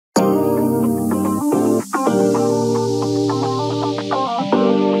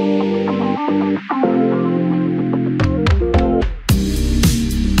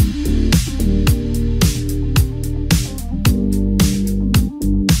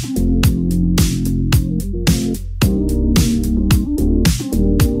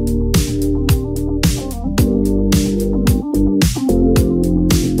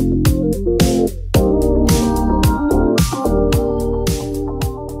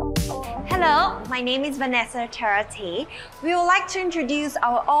my name is Vanessa Terate. We would like to introduce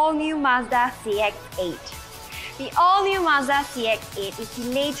our all-new Mazda CX-8. The all-new Mazda CX-8 is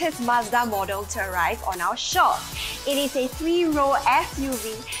the latest Mazda model to arrive on our shop. It is a 3-row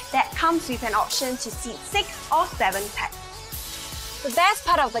SUV that comes with an option to seat 6 or 7 packs. The best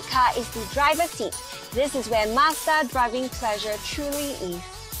part of the car is the driver's seat. This is where Mazda driving pleasure truly is.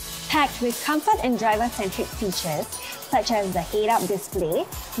 Packed with comfort and driver-centric features, such as the head-up display,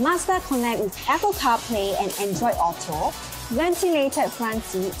 Mazda Connect with Apple CarPlay and Android Auto, ventilated front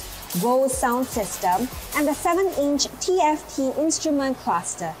seat, Bose sound system, and the 7-inch TFT instrument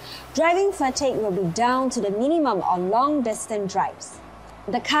cluster, driving fatigue will be down to the minimum on long-distance drives.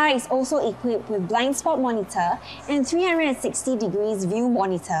 The car is also equipped with blind spot monitor and 360 degrees view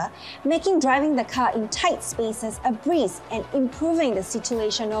monitor, making driving the car in tight spaces a breeze and improving the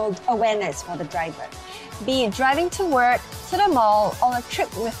situational awareness for the driver. Be it driving to work, to the mall, or a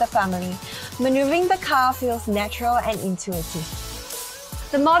trip with the family, maneuvering the car feels natural and intuitive.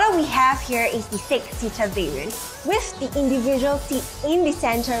 The model we have here is the 6-seater variant, with the individual seats in the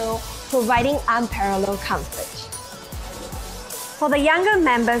center row providing unparalleled comfort. For the younger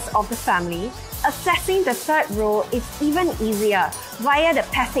members of the family, accessing the third row is even easier via the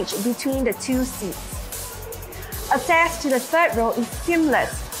passage between the two seats. Access to the third row is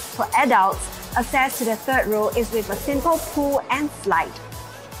seamless. For adults, access to the third row is with a simple pull and slide.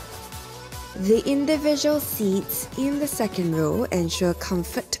 The individual seats in the second row ensure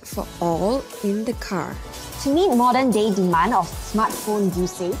comfort for all in the car. To meet modern-day demand of smartphone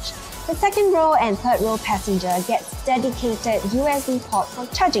usage, the second row and third row passenger gets dedicated USB port for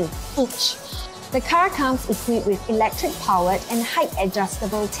charging each. The car comes equipped with electric-powered and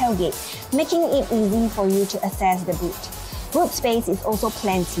height-adjustable tailgate, making it easy for you to access the boot. Boot space is also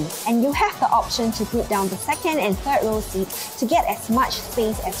plenty, and you have the option to put down the second and third row seat to get as much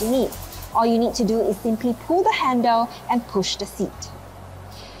space as you need. All you need to do is simply pull the handle and push the seat.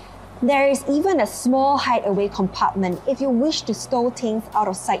 There is even a small hideaway compartment if you wish to stow things out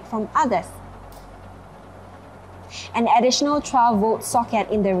of sight from others. An additional 12-volt socket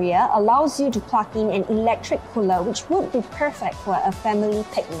in the rear allows you to plug in an electric cooler, which would be perfect for a family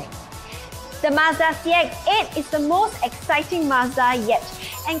picnic. The Mazda CX-8 is the most exciting Mazda yet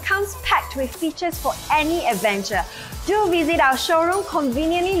and comes packed with features for any adventure. Do visit our showroom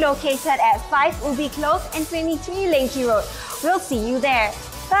conveniently located at 5 Ubi Close and 23 Lenki Road. We'll see you there.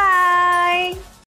 Bye!